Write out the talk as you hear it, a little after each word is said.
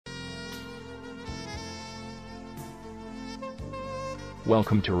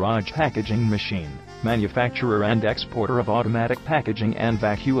Welcome to Raj Packaging Machine, manufacturer and exporter of automatic packaging and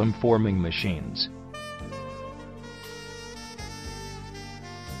vacuum forming machines.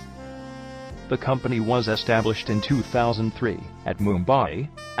 The company was established in 2003 at Mumbai.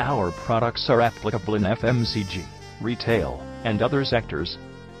 Our products are applicable in FMCG, retail, and other sectors.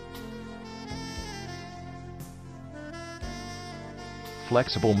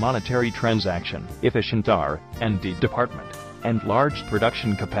 Flexible monetary transaction, efficient R&D department, and large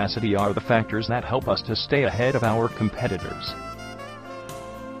production capacity are the factors that help us to stay ahead of our competitors.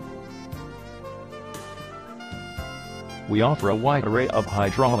 We offer a wide array of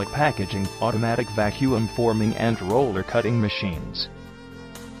hydraulic packaging, automatic vacuum forming and roller cutting machines.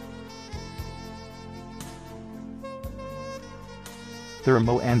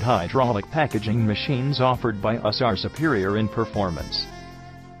 Thermo and hydraulic packaging machines offered by us are superior in performance.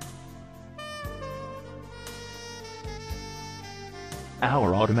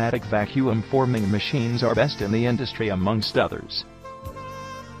 Our automatic vacuum forming machines are best in the industry amongst others.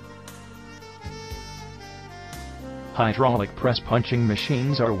 Hydraulic press punching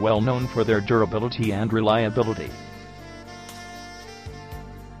machines are well known for their durability and reliability.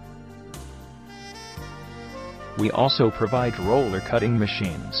 We also provide roller cutting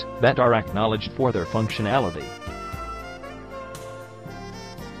machines that are acknowledged for their functionality.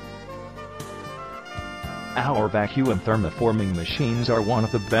 Our vacuum thermoforming machines are one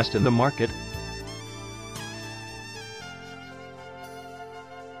of the best in the market.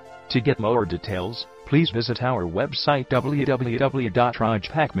 To get more details, please visit our website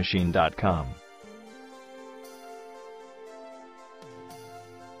www.rajpackmachine.com.